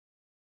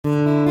এই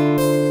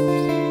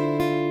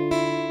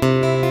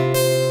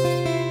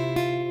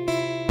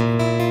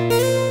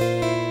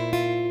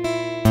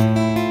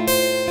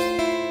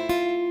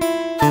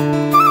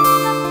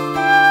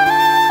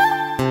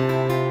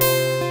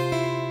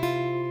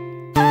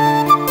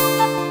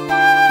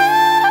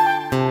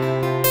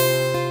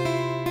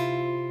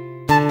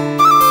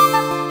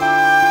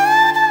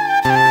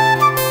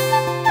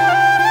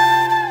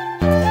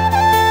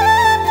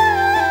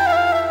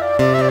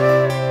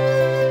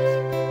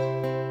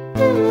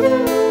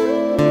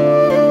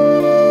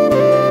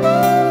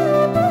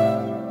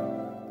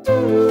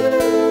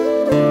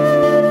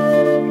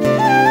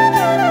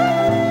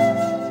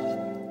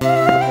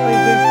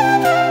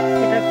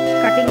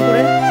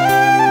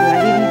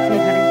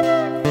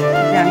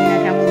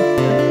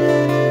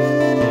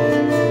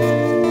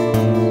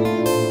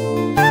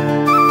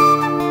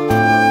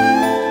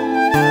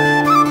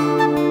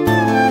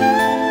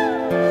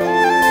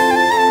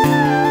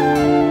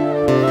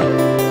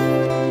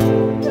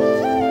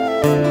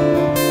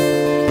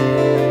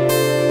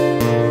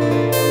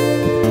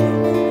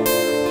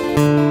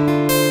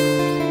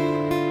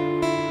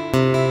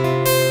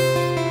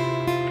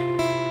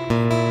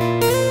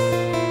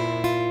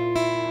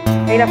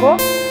দেখো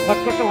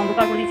ঘটঘটটা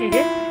অন্ধকার করে দিয়েছে, এই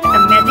যে একটা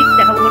ম্যাজিক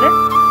দেখাবো বলে,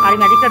 আর এই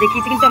ম্যাজিকটা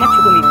দেখিয়েছি কিন্তু আমার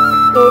ছোটো মেয়ে।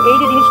 তো এই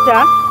যে জিনিসটা,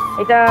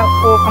 এটা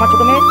ও আমার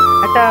ছোটো মেয়ে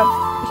একটা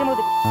কিসের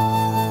মধ্যে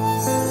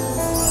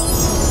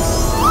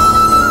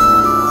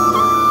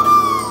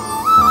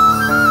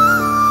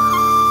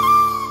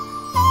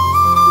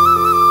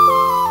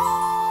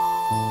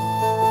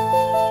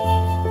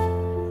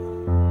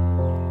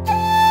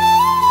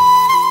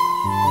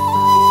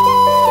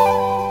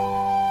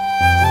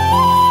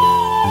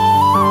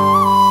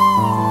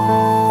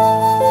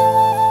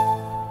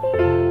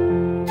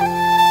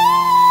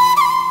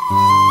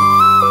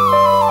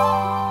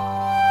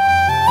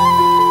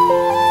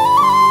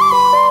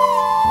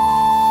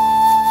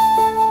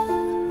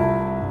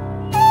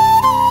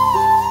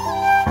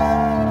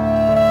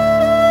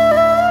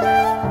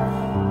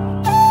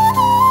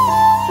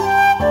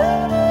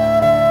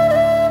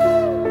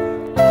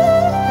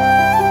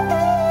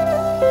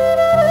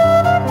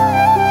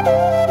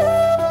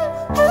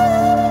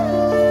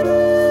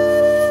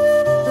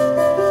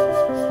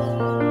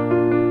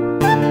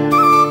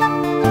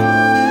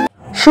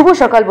শুভ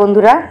সকাল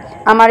বন্ধুরা,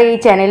 আমার এই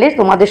চ্যানেলে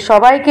তোমাদের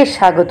সবাইকে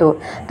স্বাগত।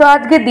 তো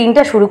আজকে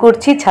দিনটা শুরু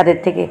করছি ছাদের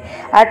থেকে।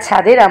 আর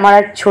ছাদের আমার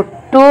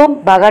ছোট্ট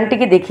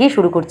বাগানটিকে দেখিয়ে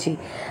শুরু করছি।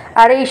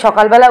 আর এই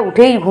সকালবেলা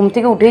উঠেই, ঘুম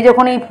থেকে উঠেই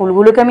যখন এই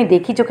ফুলগুলোকে আমি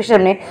দেখি চোখের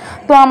সামনে,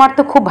 তো আমার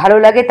তো খুব ভালো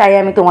লাগে, তাই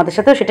আমি তোমাদের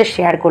সাথেও সেটা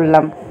শেয়ার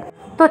করলাম।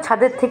 তো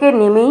ছাদের থেকে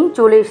নেমেই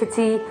চলে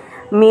এসেছি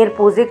মেয়ের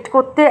প্রজেক্ট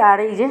করতে, আর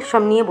এই যে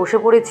সব নিয়ে বসে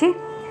পড়েছি।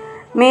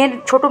 মেয়ের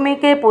ছোটো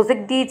মেয়েকে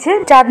প্রজেক্ট দিয়েছে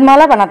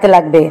চাঁদমালা বানাতে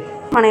লাগবে,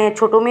 মানে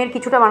ছোটো মেয়ের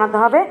কিছুটা বানাতে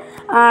হবে।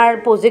 আর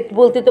প্রজেক্ট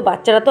বলতে তো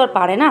বাচ্চারা তো আর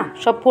পারে না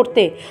সব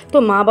করতে, তো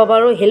মা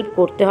বাবারও হেল্প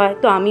করতে হয়।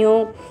 তো আমিও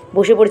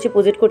বসে পড়েছি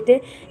প্রজেক্ট করতে।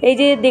 এই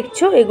যে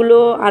দেখছো, এগুলো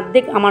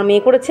অর্ধেক আমার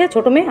মেয়ে করেছে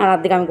ছোটো মেয়ে, আর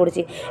অর্ধেক আমি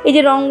করেছি। এই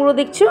যে রঙগুলো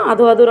দেখছো,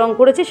 আধো আধো রঙ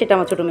করেছে, সেটা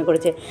আমার ছোটো মেয়ে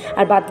করেছে।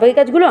 আর বাদবাকি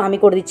কাজগুলো আমি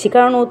করে দিচ্ছি,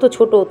 কারণ ও তো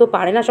ছোটো, ও তো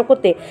পারে না সব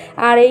করতে।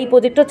 আর এই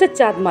প্রজেক্টটা হচ্ছে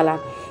চাঁদমালা।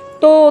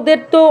 তো ওদের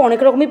তো অনেক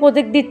রকমই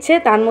প্রজেক্ট দিচ্ছে,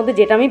 তার মধ্যে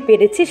যেটা আমি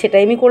পেরেছি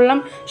সেটাই আমি করলাম।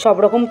 সব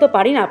রকম তো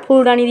পারি না।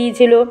 ফুলদানি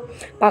দিয়েছিল,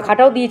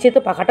 পাখাটাও দিয়েছে, তো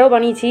পাখাটাও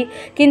বানিয়েছি,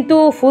 কিন্তু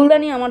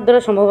ফুলদানি আমার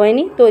দ্বারা সম্ভব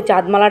হয়নি। তো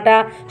চাঁদমালাটা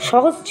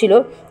সহজ ছিল,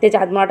 তো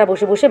চাঁদমালাটা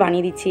বসে বসে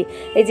বানিয়ে দিচ্ছি।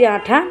 এই যে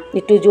আঠা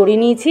একটু জড়িয়ে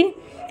নিয়েছি,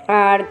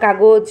 আর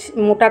কাগজ,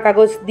 মোটা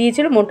কাগজ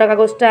দিয়েছিল। মোটা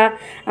কাগজটা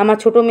আমার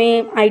ছোটো মেয়ে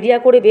আইডিয়া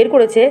করে বের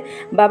করেছে।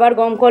 বাবার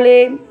গম কলে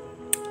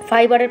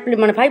ফাইবারের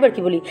মানে ফাইবার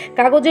কী বলি,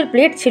 কাগজের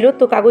প্লেট ছিল,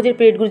 তো কাগজের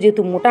প্লেটগুলো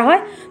যেহেতু মোটা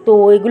হয়, তো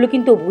ওইগুলো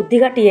কিন্তু বুদ্ধি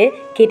খাটিয়ে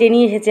কেটে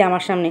নিয়ে এসেছে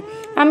আমার সামনে।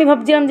 আমি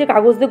ভাবছিলাম যে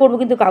কাগজ দিয়ে করবো,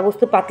 কিন্তু কাগজ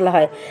তো পাতলা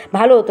হয়,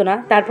 ভালো হতো না।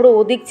 তারপরে ও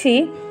দেখছি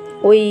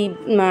ওই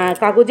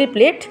কাগজের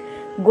প্লেট,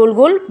 গোল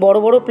গোল বড়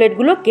বড়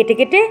প্লেটগুলো কেটে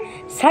কেটে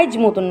সাইজ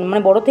মতন,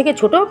 মানে বড় থেকে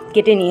ছোট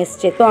কেটে নিয়ে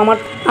এসছে। তো আমার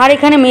আর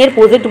এখানে মেয়ের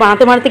প্রজেক্ট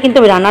বানাতে বানাতে কিন্তু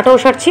আমি রান্নাটাও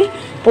সারছি।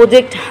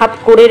 প্রজেক্ট হাফ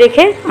করে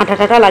রেখে আঠা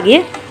টাটা লাগিয়ে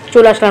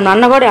চলে আসলাম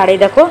রান্নাঘরে। আর এই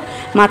দেখো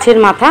মাছের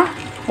মাথা,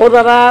 ওর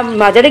বাবা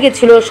বাজারে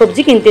গেছিলো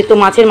সবজি কিনতে, তো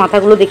মাছের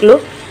মাথাগুলো দেখলো,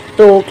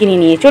 তো কিনে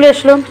নিয়ে চলে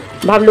আসলো।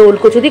 ভাবলো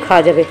ওলকচু দিয়ে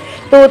খাওয়া যাবে,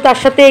 তো তার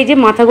সাথে এই যে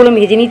মাথাগুলো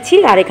ভেজে নিচ্ছি।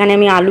 আর এখানে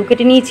আমি আলু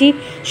কেটে নিয়েছি,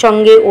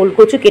 সঙ্গে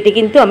ওলকচু কেটে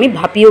কিন্তু আমি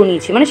ভাপিয়েও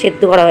নিয়েছি, মানে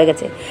সেদ্ধ করা হয়ে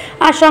গেছে।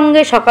 আর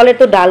সঙ্গে সকালে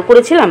তো ডাল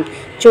করেছিলাম,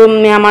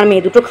 আমার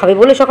মেয়ে দুটো খাবে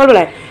বলে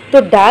সকালবেলায়, তো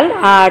ডাল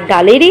আর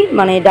ডালেরই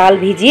মানে ডাল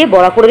ভিজিয়ে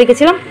বড়া করে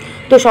রেখেছিলাম।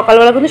 তো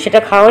সকালবেলা কিন্তু সেটা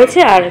খাওয়া হয়েছে,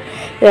 আর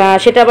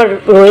সেটা আবার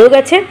রয়েও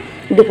গেছে,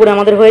 দুপুরে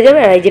আমাদের হয়ে যাবে।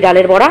 আর এই যে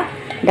ডালের বড়া,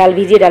 ডাল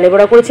ভিজিয়ে ডালের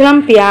বড়া করেছিলাম,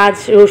 পেঁয়াজ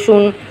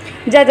রসুন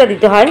যা যা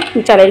দিতে হয়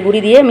চালের গুঁড়ি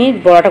দিয়ে আমি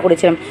বড়াটা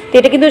করেছিলাম। তো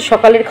এটা কিন্তু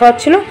সকালের খাওয়ার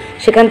ছিল,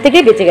 সেখান থেকে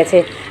বেঁচে গেছে।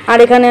 আর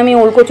এখানে আমি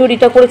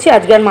ওলকচুরিটা করেছি,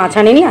 আজকে আর মাছ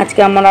আনিনি,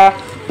 আজকে আমরা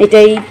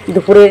এটাই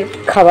দুপুরের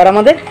খাবার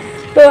আমাদের।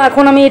 তো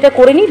এখন আমি এটা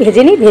করে নিই,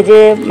 ভেজে নিই, ভেজে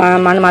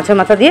মানে মাছের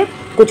মাথা দিয়ে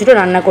কচুটা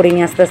রান্না করে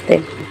নিই আস্তে আস্তে।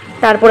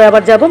 তারপরে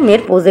আবার যাব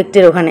মেয়ের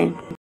প্রজেক্টের ওখানে।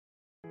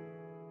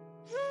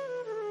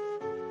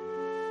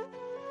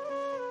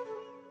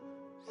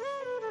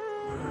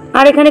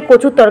 আর এখানে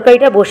কচুর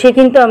তরকারিটা বসে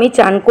কিন্তু আমি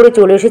চান করে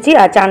চলে এসেছি।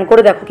 আর চান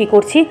করে দেখো কি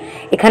করছি,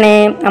 এখানে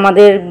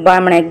আমাদের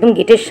মানে একদম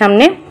গেটের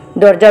সামনে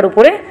দরজার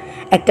উপরে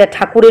একটা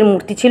ঠাকুরের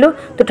মূর্তি ছিল।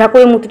 তো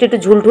ঠাকুরের মূর্তিটা একটু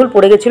ঝুলঢুল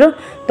পড়ে গেছিলো,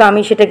 তো আমি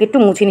সেটাকে একটু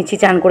মুছে নিচ্ছি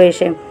চান করে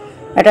এসে।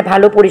 একটা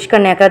ভালো পরিষ্কার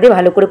ন্যাকড়া দিয়ে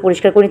ভালো করে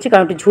পরিষ্কার করে নিচ্ছি,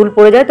 কারণ একটু ঝুল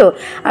পড়ে যায় তো।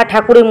 আর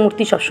ঠাকুরের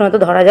মূর্তি সবসময় তো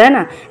ধরা যায়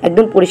না,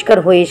 একদম পরিষ্কার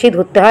হয়ে এসেই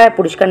ধরতে হয়।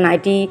 পরিষ্কার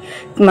নাইটি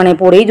মানে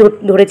পরেই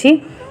ধরেছি।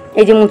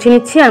 এই যে মুছে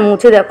নিচ্ছি, আর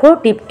মুছে দেখো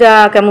টিপটা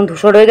কেমন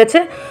ধূসর হয়ে গেছে।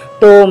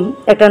 তো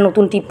একটা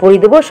নতুন টিপ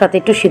পরিয়ে দেবো, সাথে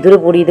একটু সিঁদুরও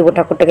পরিয়ে দেবো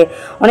ঠাকুরটাকে।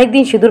 অনেক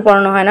দিন সিঁদুর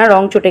পরানো হয় না,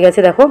 রং চটে গেছে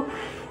দেখো।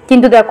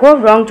 কিন্তু দেখো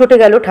রং চটে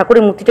গেল,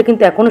 ঠাকুরের মূর্তিটা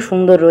কিন্তু এখনও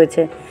সুন্দর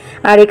রয়েছে।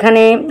 আর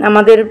এখানে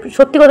আমাদের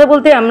সত্যি কথা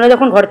বলতে আমরা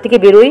যখন ঘর থেকে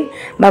বেরোই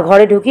বা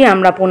ঘরে ঢুকি,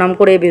 আমরা প্রণাম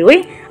করে বেরোই,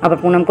 আবার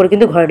প্রণাম করে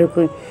কিন্তু ঘরে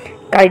ঢুকি।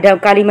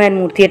 কালী মায়ের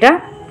মূর্তি এটা।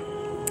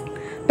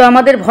 তো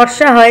আমাদের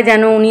ভরসা হয়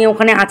যেন উনি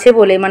ওখানে আছে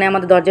বলে, মানে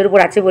আমাদের দরজার উপর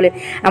আছে বলে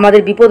আমাদের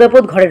বিপদ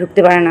আপদ ঘরে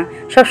ঢুকতে পারে না।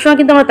 সবসময়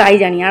কিন্তু আমরা তাই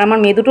জানি, আর আমার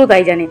মেয়ে দুটোও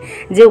তাই জানে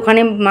যে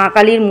ওখানে মা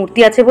কালীর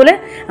মূর্তি আছে বলে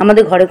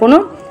আমাদের ঘরে কোনো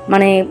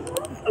মানে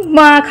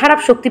খারাপ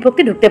শক্তি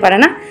ফক্তি ঢুকতে পারে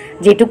না।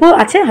 যেটুকু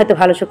আছে হয়তো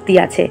ভালো শক্তি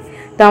আছে,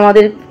 তো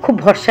আমাদের খুব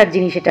ভরসার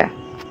জিনিস এটা।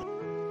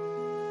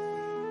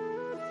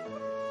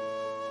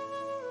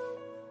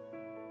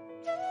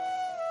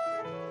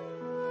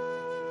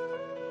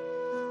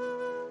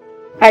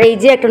 আর এই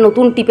যে একটা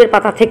নতুন টিপের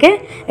পাতা থেকে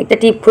একটা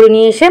টিপ খুলে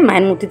নিয়ে এসে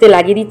মায়ের মূর্তিতে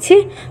লাগিয়ে দিচ্ছি,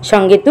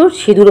 সঙ্গে একটু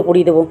সিঁদুরও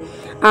পরিয়ে দেবো।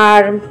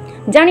 আর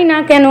জানি না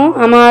কেন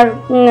আমার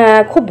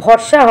খুব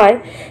ভরসা হয়,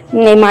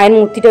 এই মায়ের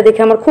মূর্তিটা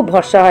দেখে আমার খুব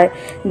ভরসা হয়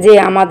যে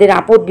আমাদের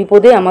আপদ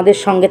বিপদে আমাদের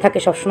সঙ্গে থাকে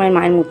সবসময়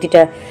মায়ের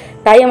মূর্তিটা।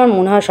 তাই আমার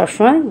মনে হয়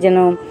সবসময় যেন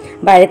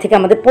বাইরে থেকে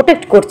আমাদের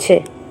প্রোটেক্ট করছে,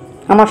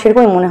 আমার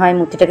সেরকমই মনে হয়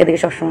মূর্তিটাকে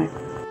দেখে সবসময়।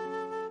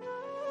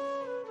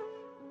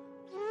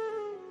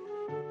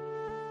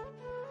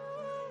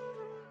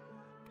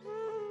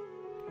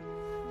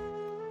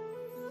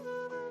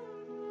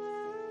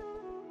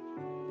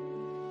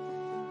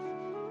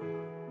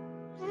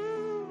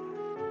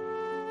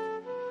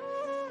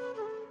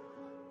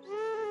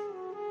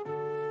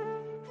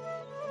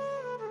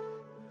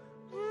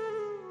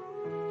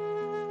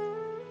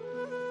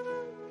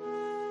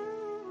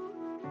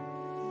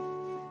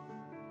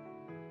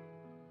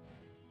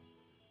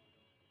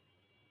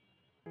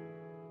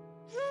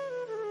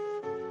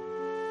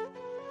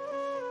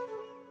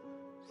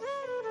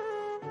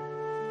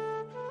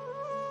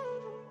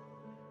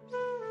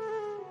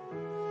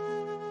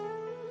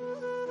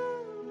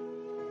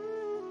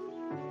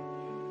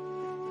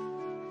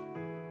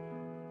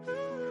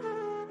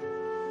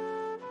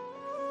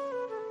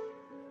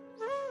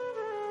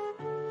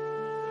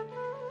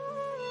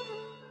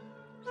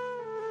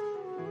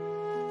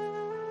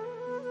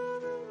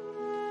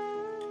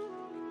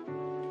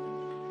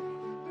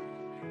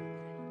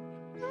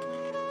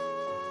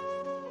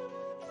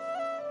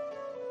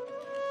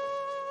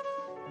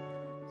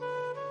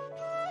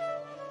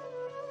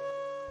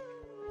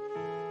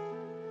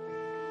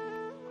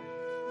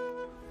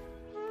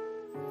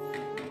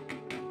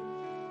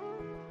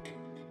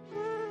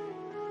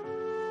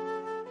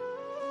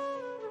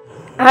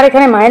 আর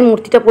এখানে মায়ের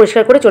মূর্তিটা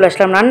পরিষ্কার করে চলে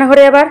আসলাম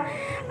রান্নাঘরে আবার।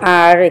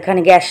 আর এখানে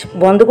গ্যাস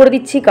বন্ধ করে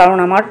দিচ্ছি, কারণ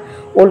আমার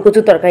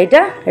ওলকচুর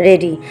তরকারিটা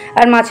রেডি।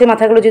 আর মাছের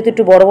মাথাগুলো যেহেতু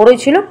একটু বড় বড়ই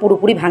ছিল,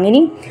 পুরোপুরি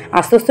ভাঙিনি,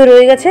 আস্তে আস্তে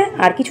রয়ে গেছে।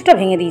 আর কিছুটা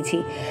ভেঙে দিয়েছি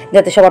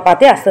যাতে সবার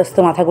পাতে আস্তে আস্তে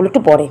মাথাগুলো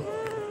একটু পড়ে।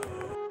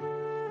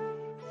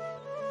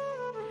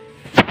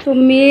 তো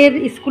মেয়ের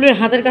স্কুলের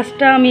হাতের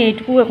কাজটা আমি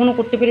এইটুকু এখনও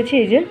করতে পেরেছি।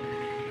 এই যে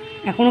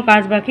এখনও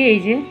কাজ বাকি, এই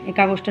যে এই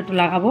কাগজটা একটু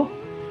লাগাবো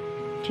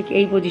ঠিক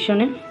এই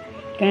পজিশনে,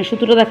 কেন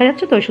সুতোটা দেখা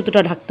যাচ্ছে তো, ওই সুতোটা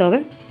ঢাকতে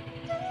হবে।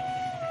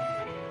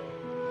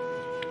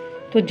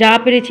 তো যা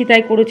পেরেছি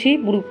তাই করেছি,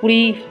 পুরোপুরি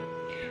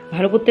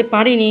ভালো করতে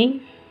পারিনি।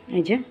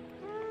 এই যে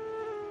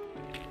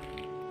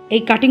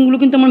এই কাটিংগুলো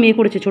কিন্তু আমার মেয়ে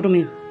করেছে, ছোটো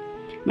মেয়ে,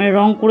 মানে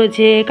রং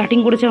করেছে, কাটিং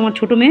করেছে আমার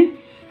ছোটো মেয়ে।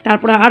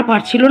 তারপরে আর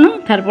পারছিল না,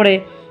 তারপরে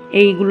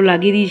এইগুলো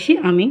লাগিয়ে দিয়েছি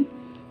আমি,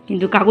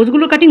 কিন্তু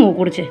কাগজগুলো কাটিং ও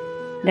করেছে।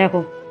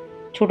 দেখো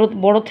ছোট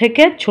বড়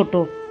থেকে ছোট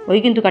ওই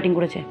কিন্তু কাটিং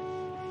করেছে।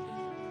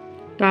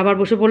 তো আবার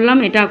বসে পড়লাম,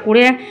 এটা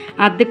করে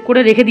অর্ধেক করে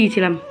রেখে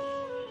দিয়েছিলাম,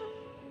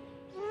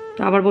 তো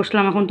আবার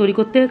বসলাম এখন তৈরি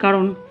করতে,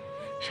 কারণ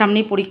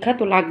সামনেই পরীক্ষা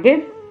তো লাগবে।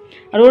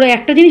 আর ওরা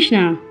একটা জিনিস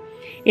না,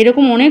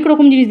 এরকম অনেক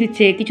রকম জিনিস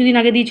দিচ্ছে। কিছুদিন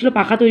আগে দিয়েছিল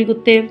পাখা তৈরি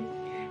করতে,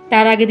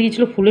 তার আগে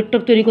দিয়েছিল ফুলের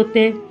টব তৈরি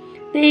করতে।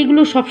 তো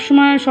এইগুলো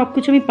সবসময় সব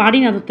কিছু আমি পারি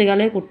না ধরতে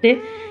গেলে করতে,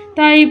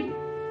 তাই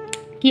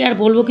কি আর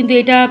বলবো। কিন্তু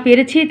এটা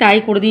পেরেছি তাই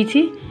করে দিয়েছি,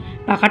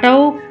 পাখাটাও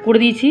করে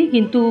দিয়েছি,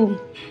 কিন্তু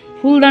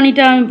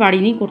ফুলদানিটা আমি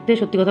পারিনি করতে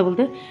সত্যি কথা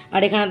বলতে।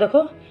 আর এখানে দেখো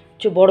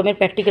বড় মেয়ের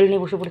প্র্যাকটিক্যাল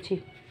নিয়ে বসে পড়েছি,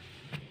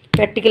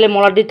 প্র্যাকটিক্যালে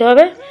মলার দিতে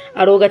হবে।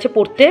 আর ও গেছে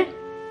পড়তে,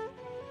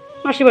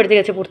 মাসির বাড়িতে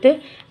গেছে পড়তে।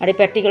 আর এই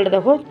প্র্যাকটিক্যালটা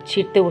দেখো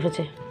ছিঁড়তে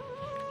বসেছে,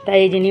 তাই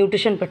এই যে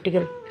নিউট্রিশন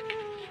প্র্যাকটিক্যাল।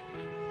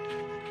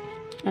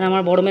 আর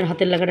আমার বড় মেয়ের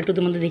হাতের লেখাটা একটু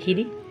তোমাদের দেখিয়ে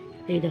দিই।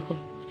 এই দেখো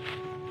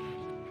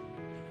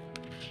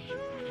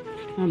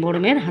আমার বড়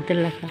মেয়ের হাতের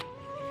লেখা,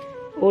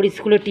 ওর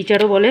স্কুলের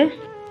টিচারও বলে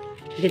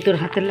যে তোর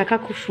হাতের লেখা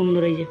খুব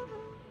সুন্দর। এই যে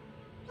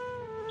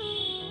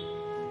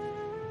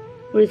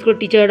ওর স্কুলের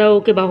টিচাররাও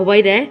ওকে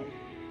বাহবাই দেয়,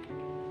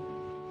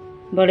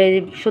 বলে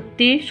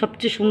সত্যি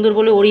সবচেয়ে সুন্দর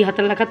বলে ওরই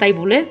হাতের লেখা, তাই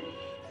বলে।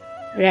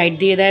 রাইট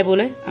দিয়ে দেয়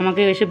বলে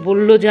আমাকে এসে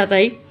বললো যা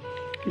তাই,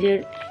 যে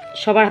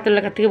সবার হাতের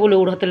লেখার থেকে বলে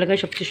ওর হাতের লেখাই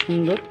সবচেয়ে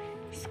সুন্দর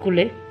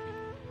স্কুলে।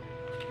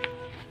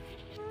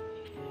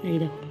 এই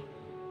দেখো,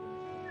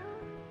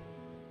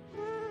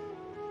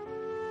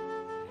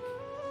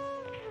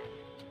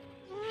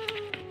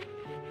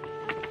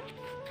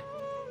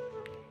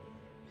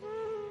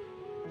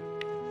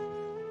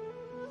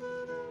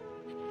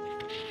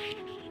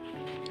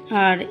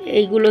 আর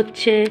এইগুলো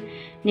হচ্ছে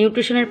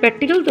নিউট্রিশনের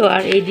প্র্যাকটিক্যাল তো,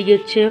 আর এইদিকে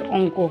হচ্ছে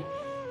অঙ্ক।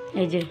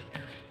 এই যে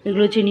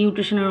এগুলো হচ্ছে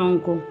নিউট্রিশনের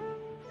অঙ্ক।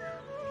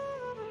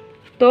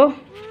 তো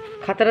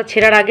খাতাটা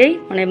ছেঁড়ার আগেই,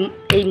 মানে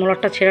এই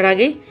মলাটটা ছেঁড়ার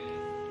আগেই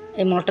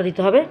এই মলাটটা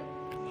দিতে হবে।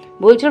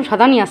 বলছিলাম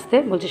সাদা নিয়ে আসতে,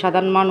 বলছে সাদা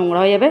মা নোংরা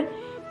হয়ে যাবে,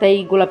 তাই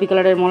গোলাপি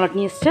কালারের মলাট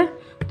নিয়ে এসছে।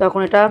 তো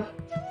এখন এটা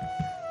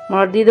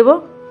মলাট দিয়ে দেবো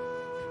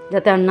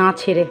যাতে আর না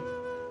ছেড়ে।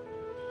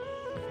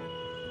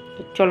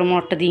 চলো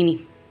মলাটটা দিই নি।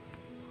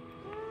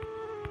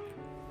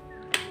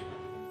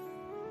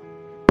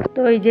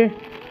 তো এই যে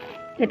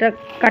এটা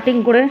কাটিং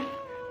করে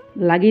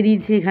লাগিয়ে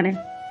দিয়েছি এখানে,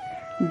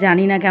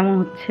 জানি না কেমন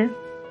হচ্ছে,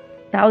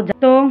 তাও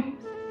তো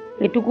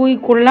এটুকুই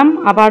করলাম।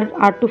 আবার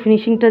আর একটু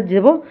ফিনিশিং টাচ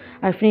দেবো,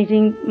 আর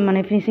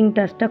ফিনিশিং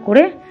টাচটা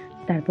করে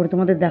তারপরে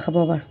তোমাদের দেখাবো।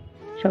 আবার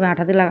সবে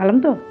আঠাতে লাগালাম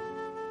তো,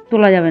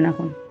 তোলা যাবে না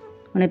এখন,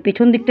 মানে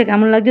পেছন দিকটা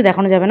কেমন লাগছে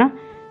দেখানো যাবে না,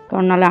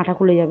 কারণ নাহলে আঠা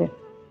খুলে যাবে।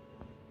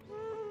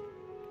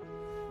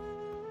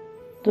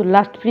 তো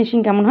লাস্ট ফিনিশিং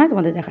কেমন হয়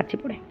তোমাদের দেখাচ্ছি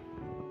পরে।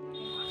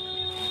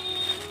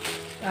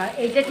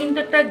 এইটা কিন্তু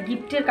একটা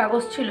গিফটের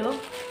কাগজ ছিল,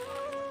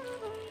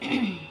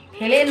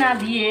 ফেলে না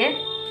দিয়ে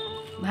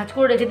ভাঁজ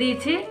করে রেখে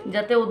দিয়েছি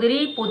যাতে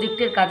ওদেরই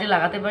প্রজেক্টের কাজে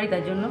লাগাতে পারি,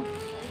 তাই জন্য।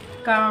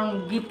 কারণ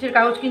গিফটের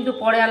কাগজ কিন্তু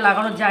পরে আর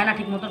লাগানো যায় না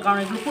ঠিক মতো, কারণ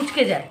এগুলো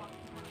কুচকে যায়,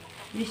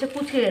 জিনিসটা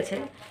কুচকে গেছে,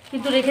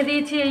 কিন্তু রেখে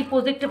দিয়েছি এই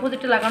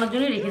প্রজেক্টে লাগানোর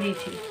জন্যই রেখে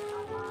দিয়েছি।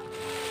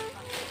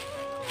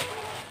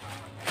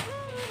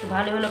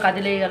 ভালো হলো,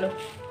 কাজে লেগে গেল।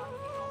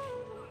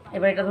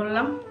 এবার এটা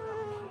ধরলাম,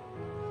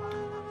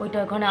 ওইটা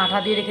ওখানে আঠা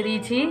দিয়ে রেখে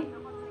দিয়েছি।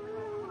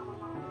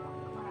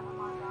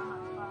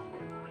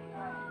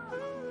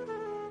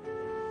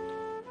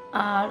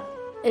 আর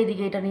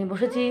এইদিকে এটা নিয়ে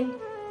বসেছি।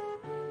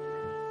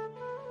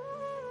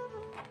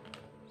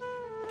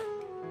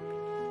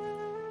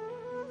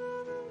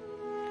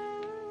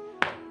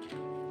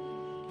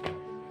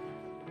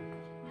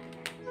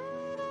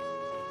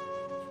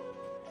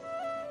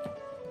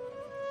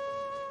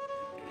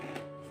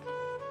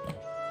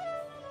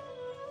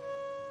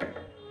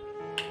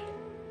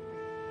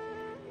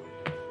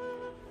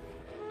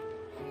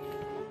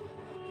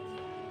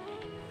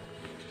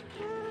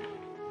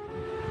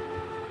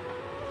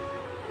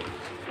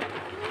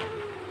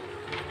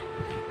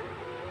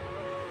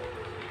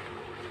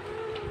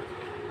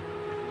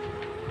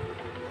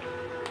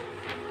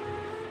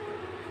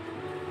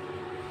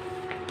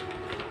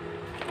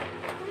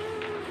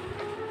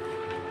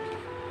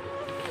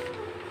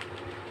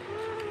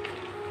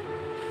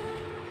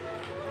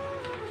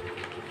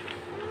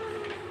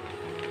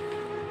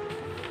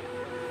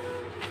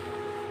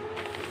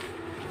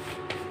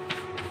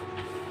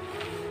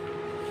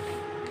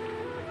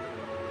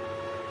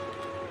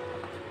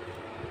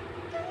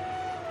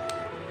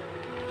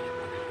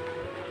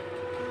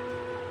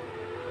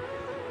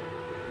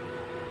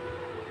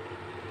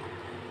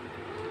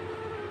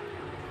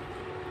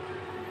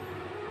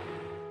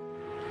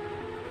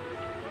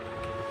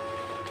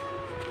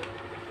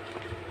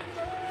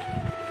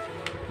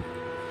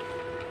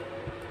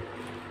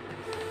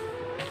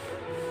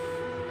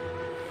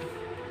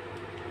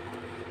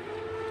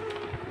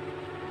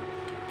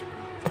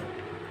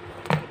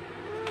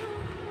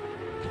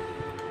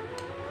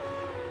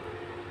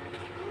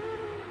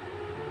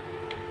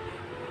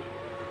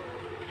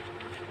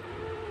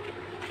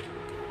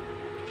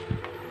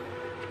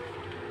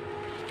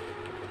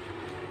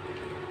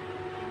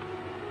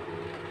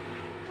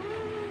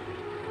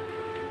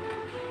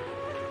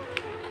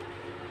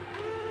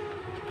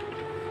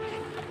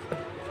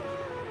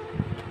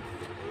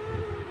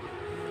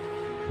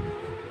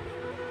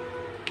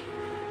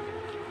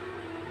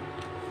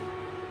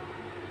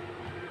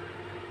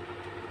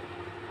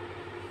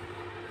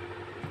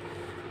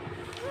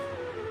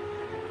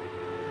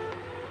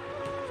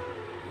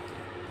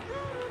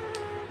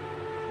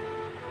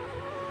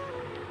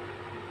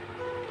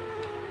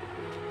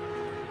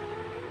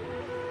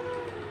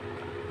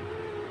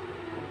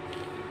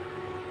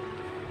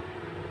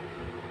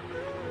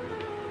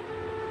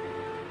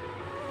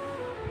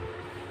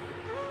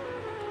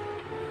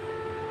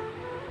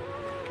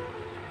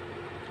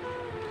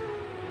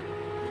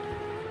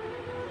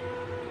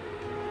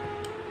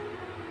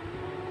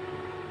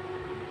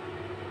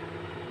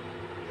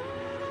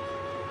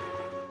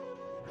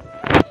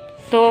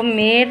 তো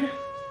মেয়ের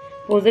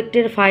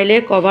প্রজেক্টের ফাইলে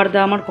কভার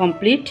দেওয়া আমার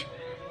কমপ্লিট।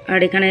 আর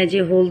এখানে যে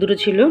হোল দুটো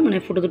ছিল, মানে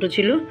ফুটো দুটো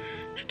ছিল,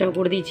 সেটাও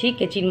করে দিয়েছি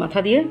কেচির মাথা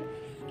দিয়ে।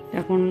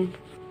 এখন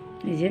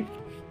এই যে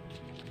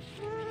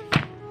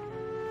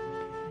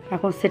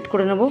এখন সেট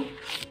করে নেব।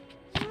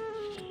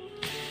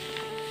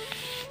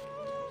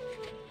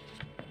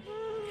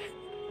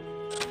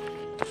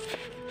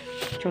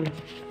 চলো,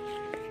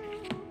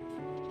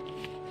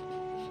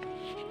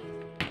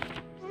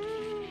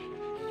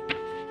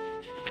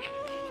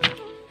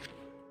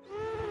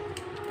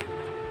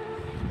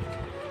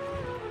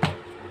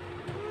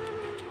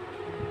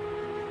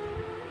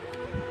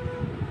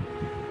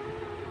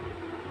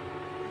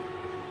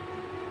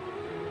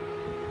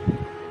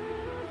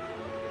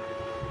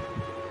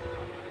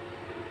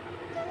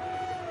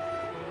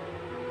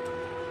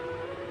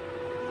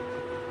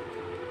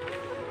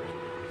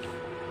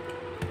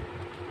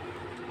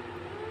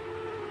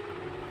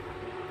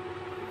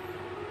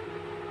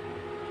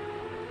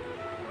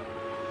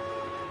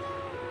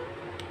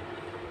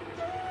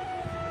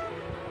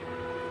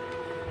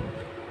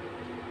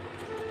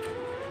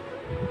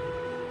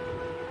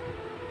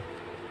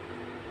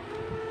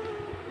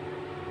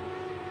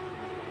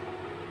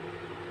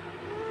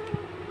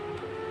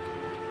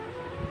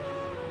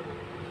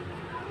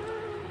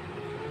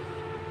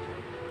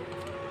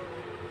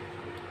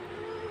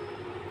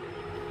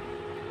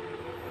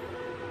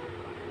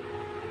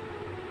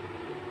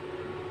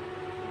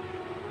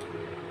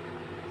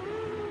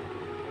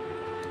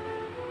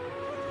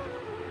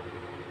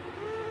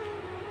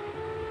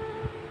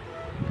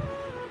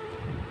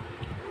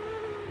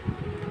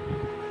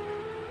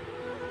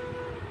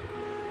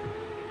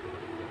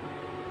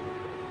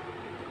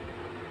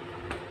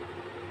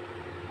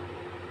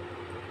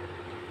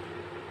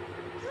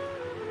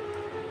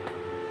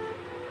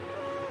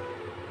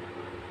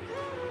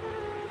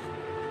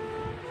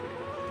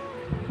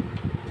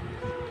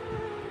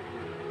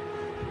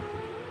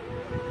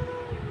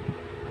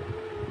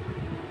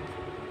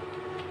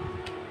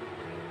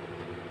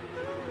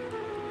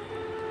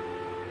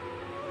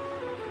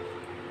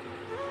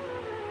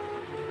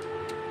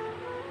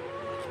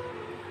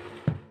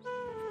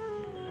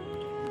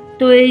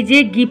 তো এই যে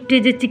গিফটে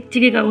যে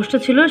চিকচিকে কাগজটা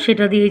ছিল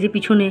সেটা দিয়ে এই যে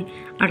পিছনে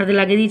আঠাতে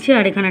লাগিয়ে দিয়েছি,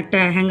 আর এখানে একটা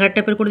হ্যাঙ্গার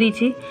টাইপের করে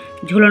দিয়েছি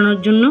ঝোলানোর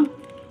জন্য।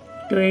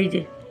 তো এই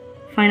যে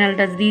ফাইনাল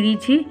টাচ দিয়ে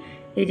দিয়েছি,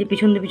 এই যে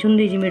পিছন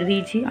দিয়ে এই যে মেরে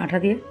দিয়েছি আঠা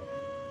দিয়ে।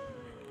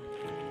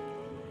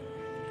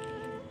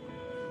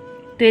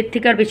 তো এর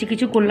থেকে আর বেশি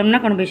কিছু করলাম না,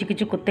 কারণ বেশি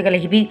কিছু করতে গেলে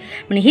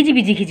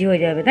হিজিবিজি খিজি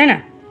হয়ে যাবে, তাই না?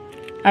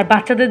 আর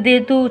বাচ্চাদের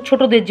যেহেতু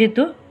ছোটোদের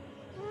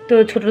তো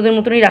ছোটোদের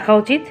মতনই রাখা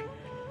উচিত,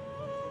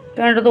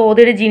 কারণ এটা তো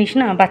ওদের জিনিস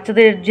না।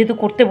 বাচ্চাদের যেহেতু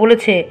করতে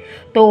বলেছে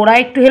তো ওরা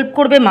একটু হেল্প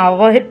করবে, মা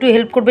বাবা একটু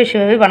হেল্প করবে,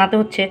 সেভাবে বানাতে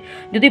হচ্ছে।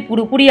 যদি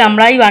পুরোপুরি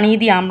আমরাই বানিয়ে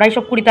দিই, আমরাই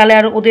সব করি, তাহলে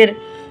আর ওদের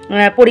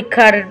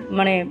পরীক্ষার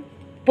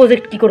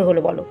প্রজেক্ট কী করে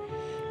হলো বলো?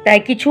 তাই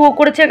কিছু ও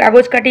করেছে,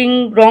 কাগজ কাটিং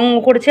রং ও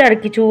করেছে, আর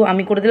কিছু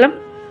আমি করে দিলাম।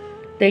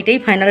 তো এইটাই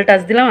ফাইনাল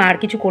টাচ দিলাম, আর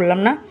কিছু করলাম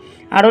না।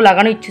 আরও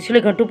লাগানোর ইচ্ছে ছিল,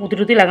 এখানে একটু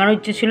পুঁতি লাগানোর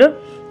ইচ্ছে ছিল,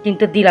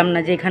 কিন্তু দিলাম না।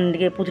 যে এখান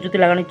থেকে পুঁতি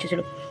লাগানোর ইচ্ছে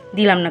ছিল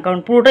দিলাম না, কারণ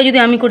পুরোটাই যদি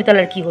আমি করি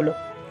তাহলে আর কী হলো।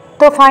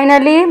 তো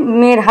ফাইনালি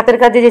মেয়ের হাতের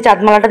কাজে যে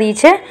চাঁদমালাটা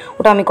দিয়েছে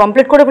ওটা আমি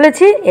কমপ্লিট করে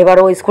ফেলেছি। এবার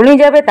ও স্কুলেই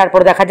যাবে, তারপর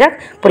দেখা যাক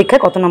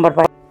পরীক্ষায় কত নম্বর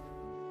পায়।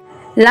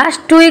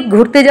 লাস্ট উইক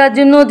ঘুরতে যাওয়ার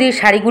জন্য যে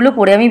শাড়িগুলো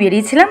পরে আমি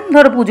বেরিয়েছিলাম,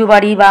 ধরো পুজো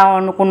বাড়ি বা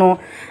অন্য কোনো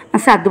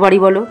শ্রাদ্ধ বাড়ি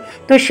বলো,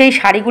 তো সেই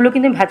শাড়িগুলো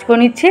কিন্তু ভাঁজ করে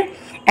নিচ্ছে।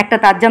 একটা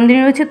তার জামদানি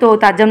রয়েছে, তো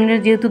তার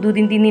জামদানির যেহেতু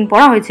 2-3 দিন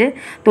পরা হয়েছে,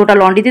 তো ওটা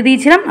লন্ড্রিতে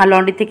দিয়েছিলাম, আর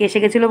লন্ড্রি থেকে এসে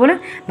গেছিলো বলে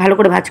ভালো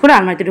করে ভাঁজ করে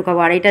আলমারিতে ঢুকাবো।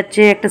 আর এটা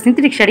হচ্ছে একটা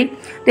সিনথেটিক শাড়ি,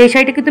 তো এই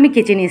শাড়িটা কিন্তু আমি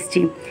কেচে নিয়ে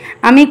এসেছি।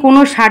 আমি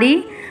কোনো শাড়ি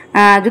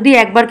যদি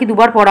একবার কি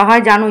দুবার পরা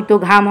হয়, জানোই তো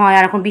ঘাম হয়,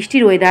 আর এখন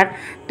বৃষ্টির ওয়েদার,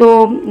 তো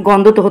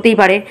গন্ধ তো হতেই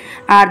পারে।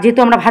 আর যেহেতু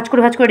আমরা ভাঁজ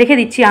করে রেখে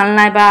দিচ্ছি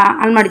আলনায় বা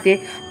আলমারিতে,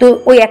 তো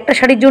ওই একটা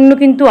শাড়ির জন্য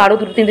কিন্তু আরও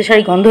 2-3টে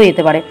শাড়ি গন্ধ হয়ে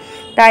যেতে পারে।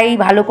 তাই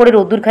ভালো করে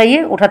রোদ্দুর খাইয়ে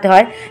ওঠাতে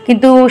হয়,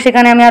 কিন্তু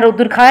সেখানে আমি আর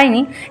রোদ্দুর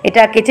খাওয়াইনি।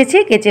 এটা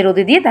কেচে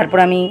রোদে দিয়ে তারপর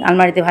আমি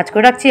আলমারিতে ভাঁজ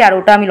করে রাখছি, আর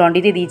ওটা আমি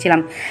লন্ড্রিতে দিয়েছিলাম।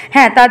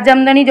 হ্যাঁ, তার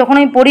জামদানি যখন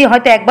আমি পরি,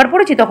 হয়তো একবার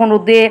পরেছি, তখন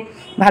রোদে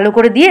ভালো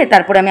করে দিয়ে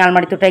তারপরে আমি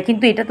আলমারিতে ওঠাই।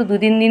 কিন্তু এটা তো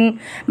 2-3 দিন,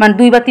 মানে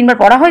 2-3বার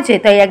পরা হয়েছে,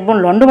 তাই একদম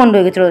লন্ডভন্ড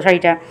হয়ে গেছিলো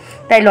শাড়িটা,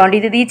 তাই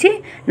লন্ড্রিতে দিয়েছি।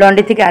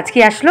 লন্ড্রি থেকে আজকে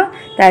আসলো,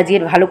 তাই আজকে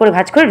ভালো করে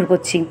ভাঁজ করে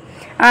ঢুকোচ্ছি।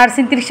 আর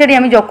সিনথেটিক শাড়ি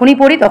আমি যখনই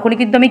পরি তখনই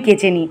কিন্তু আমি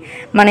কেচে নিই,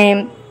 মানে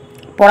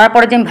পরার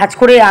পরে যে আমি ভাঁজ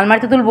করে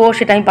আলমারিতে তুলবো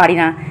সেটা আমি পারি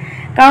না,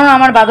 কারণ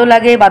আমার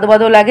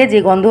বাদো লাগে যে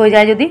গন্ধ হয়ে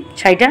যায় যদি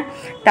শাড়িটা।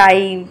 তাই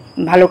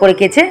ভালো করে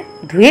কেচে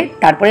ধুয়ে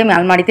তারপরে আমি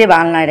আলমারিতে বা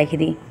আলনায় রেখে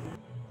দিই।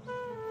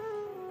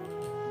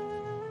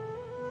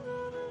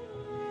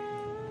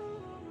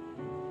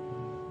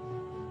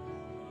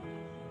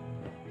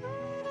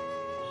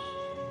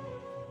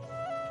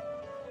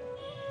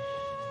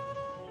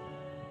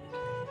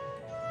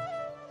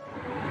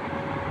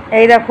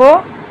 এই দেখো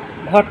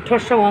ঘর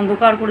সব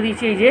অন্ধকার করে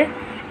দিয়েছি, এই যে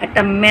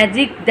একটা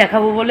ম্যাজিক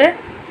দেখাবো বলে,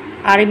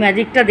 আর এই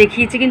ম্যাজিকটা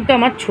দেখিয়েছে কিন্তু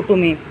আমার ছোটো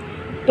মেয়ে।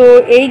 তো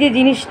এই যে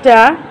জিনিসটা,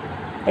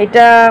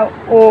 এটা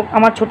ও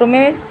আমার ছোটো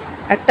মেয়ে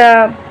একটা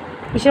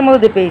কিসের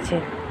মধ্যে পেয়েছে,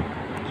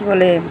 কি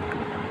বলে,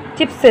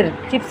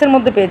 চিপসের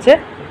মধ্যে পেয়েছে।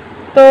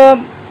 তো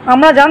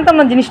আমরা জানতাম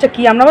না জিনিসটা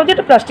কি, আমরা ভাবছি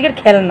এটা প্লাস্টিকের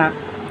খেলনা।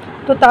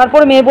 তো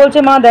তারপর মেয়ে বলছে,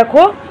 মা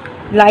দেখো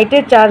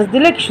লাইটের চার্জ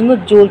দিলে কি সুন্দর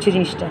জ্বলছে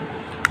জিনিসটা।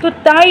 তো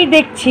তাই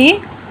দেখছি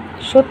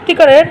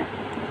সত্যিকারের,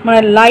 মানে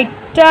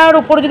লাইটটার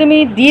উপরে যদি আমি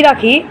দিয়ে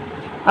রাখি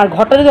আর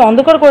ঘরটা যদি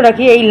অন্ধকার করে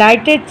রাখি, এই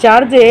লাইটের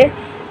চার্জে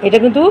এটা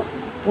কিন্তু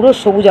পুরো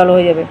সবুজ আলো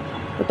হয়ে যাবে।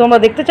 তো তোমরা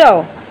দেখতে চাও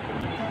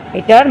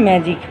এটার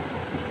ম্যাজিক?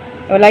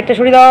 এবার লাইটটা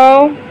সরিয়ে দাও,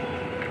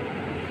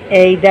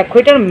 এই দেখো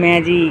এটার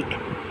ম্যাজিক,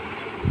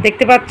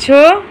 দেখতে পাচ্ছ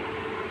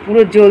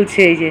পুরো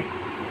জ্বলছে, এই যে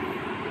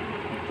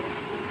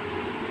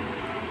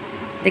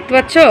দেখতে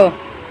পাচ্ছ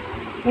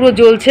পুরো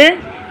জ্বলছে।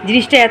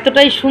 জিনিসটা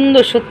এতটাই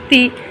সুন্দর,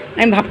 সত্যি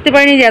আমি ভাবতে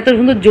পারিনি যে এত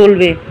সুন্দর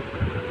জ্বলবে।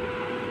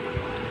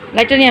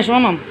 লাইটটা নিয়ে আসো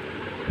মাম।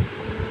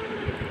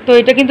 তো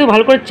এটা কিন্তু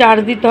ভালো করে চার্জ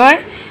দিতে হয়,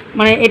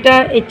 মানে এটা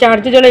এই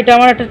চার্জে জ্বলে। এটা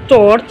আমার একটা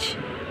টর্চ,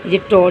 এই যে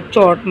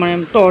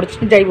টর্চ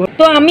যাই হোক।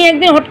 তো আমি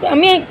একদিন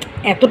আমি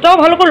এতটাও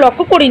ভালো করে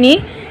লক্ষ্য করিনি,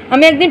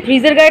 আমি একদিন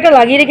ফ্রিজের গায়েটা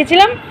লাগিয়ে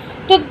রেখেছিলাম।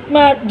 তো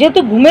যেহেতু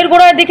ঘুমের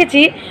গোড়ায়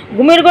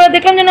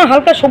দেখলাম যেন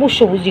হালকা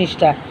সবুজ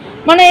জিনিসটা,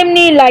 মানে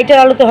এমনি লাইটের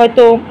আলোতে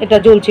হয়তো এটা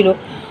জ্বলছিল।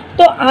 তো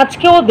তো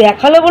আজকে ও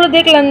দেখালো বলে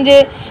দেখলাম যে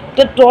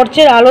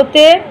টর্চের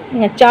আলোতে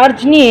চার্জ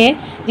নিয়ে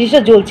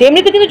জিনিসটা জ্বলছে,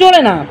 এমনিতে কিন্তু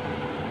জ্বলে না,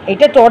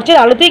 এটা টর্চের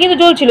আলোতেই কিন্তু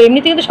জ্বলছিল,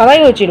 এমনিতে কিন্তু সাদাই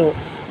হয়েছিল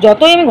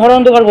যতই আমি ঘর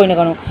অন্ধকার করি না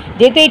কেন,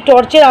 যেহেতু এই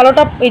টর্চের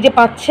আলোটা এই যে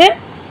পাচ্ছে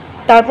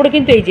তারপরে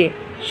কিন্তু এই যে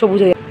সবুজ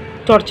হয়ে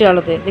টর্চের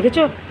আলোতে,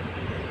 দেখেছো?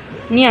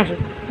 নিয়ে আসো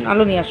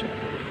আলো, নিয়ে আসো।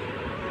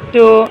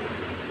 তো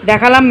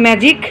দেখালাম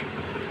ম্যাজিক,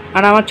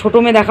 আর আমার ছোটো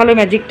মেয়ে দেখালো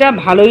ম্যাজিকটা,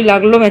 ভালোই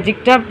লাগলো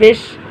ম্যাজিকটা বেশ।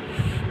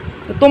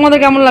 তোমাদের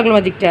কেমন লাগলো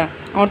ম্যাজিকটা?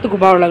 আমার তো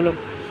খুব ভালো লাগলো।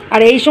 আর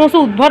এই সমস্ত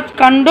উদ্ভট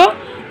কাণ্ড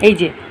এই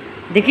যে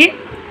দেখি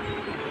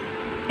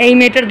এই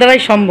মেয়েটার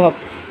দ্বারাই সম্ভব,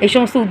 এই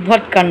সমস্ত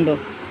উদ্ভট কাণ্ড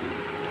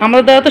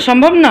আমাদের দ্বারা তো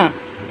সম্ভব না,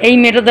 এই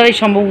মেয়েটার দ্বারাই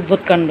সম্ভব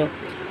উদ্ভট কাণ্ড।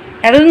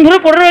 এতদিন ধরে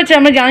পড়ে রয়েছে,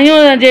 আমরা জানিও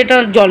না যে এটা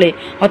জলে,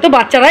 হয়তো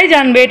বাচ্চারাই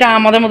জানবে, এটা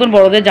আমাদের মতন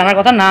বড়দের জানার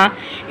কথা না,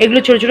 এগুলো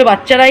ছোটো ছোটো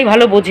বাচ্চারাই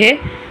ভালো বোঝে।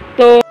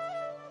 তো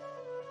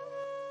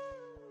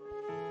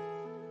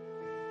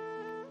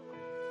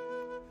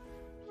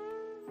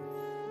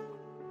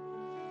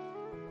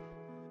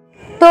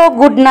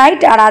গুড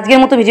নাইট, আর আজকের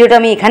মতো ভিডিওটা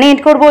আমি এখানে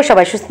এন্ড করবো।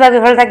 সবাই সুস্থ থাকবে,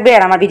 ভালো থাকবে,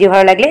 আর আমার ভিডিও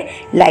ভালো লাগলে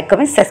লাইক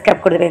কমেন্ট সাবস্ক্রাইব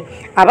করে দেবে।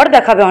 আবার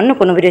দেখা হবে অন্য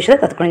কোনো ভিডিওর সাথে,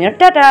 ততক্ষণের জন্য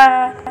টাটা।